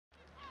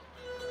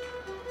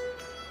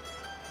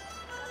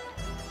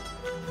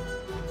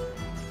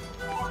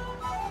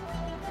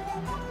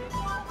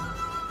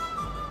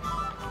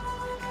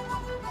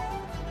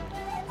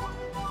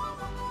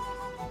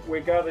We're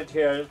gathered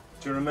here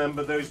to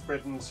remember those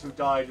Britons who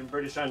died in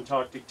British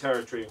Antarctic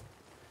territory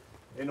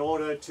in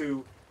order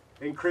to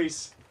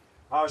increase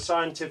our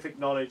scientific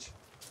knowledge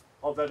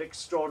of that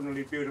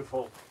extraordinarily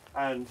beautiful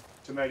and,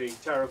 to many,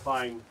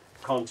 terrifying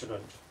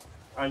continent,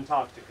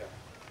 Antarctica.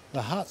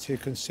 The hut you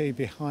can see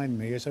behind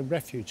me is a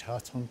refuge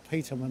hut on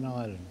Peterman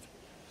Island,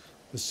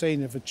 the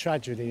scene of a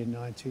tragedy in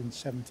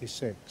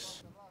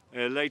 1976.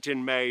 Late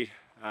in May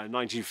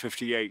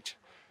 1958,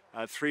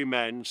 3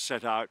 men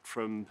set out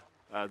from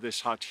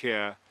this hut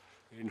here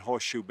in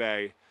Horseshoe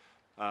Bay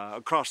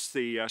across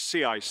the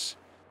sea ice.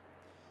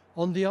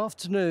 On the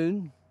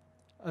afternoon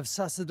of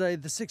Saturday,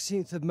 the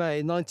 16th of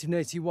May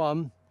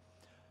 1981,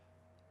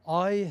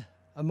 I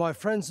and my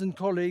friends and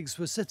colleagues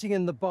were sitting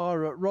in the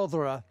bar at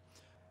Rothera.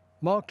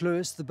 Mark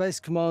Lewis, the base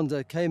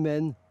commander, came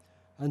in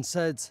and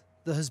said,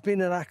 "There has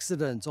been an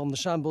accident on the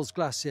Shambles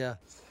Glacier."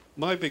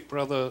 My big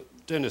brother,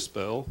 Dennis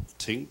Bell,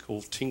 Tink,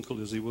 or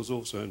Tinkle as he was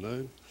also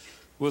known,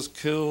 was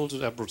killed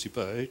at Admiralty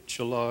Bay,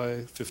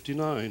 July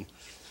 '59,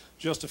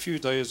 just a few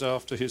days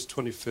after his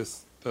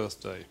 25th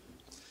birthday.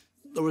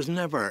 There was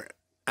never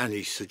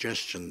any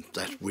suggestion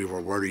that we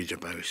were worried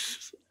about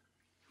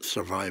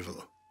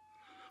survival.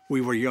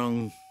 We were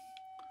young,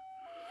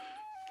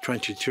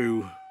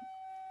 22,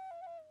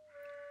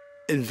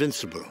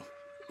 invincible,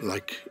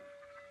 like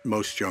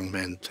most young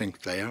men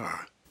think they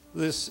are.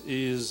 This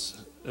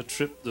is a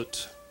trip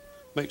that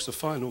makes a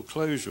final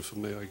closure for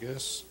me, I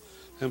guess,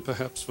 and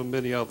perhaps for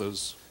many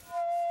others.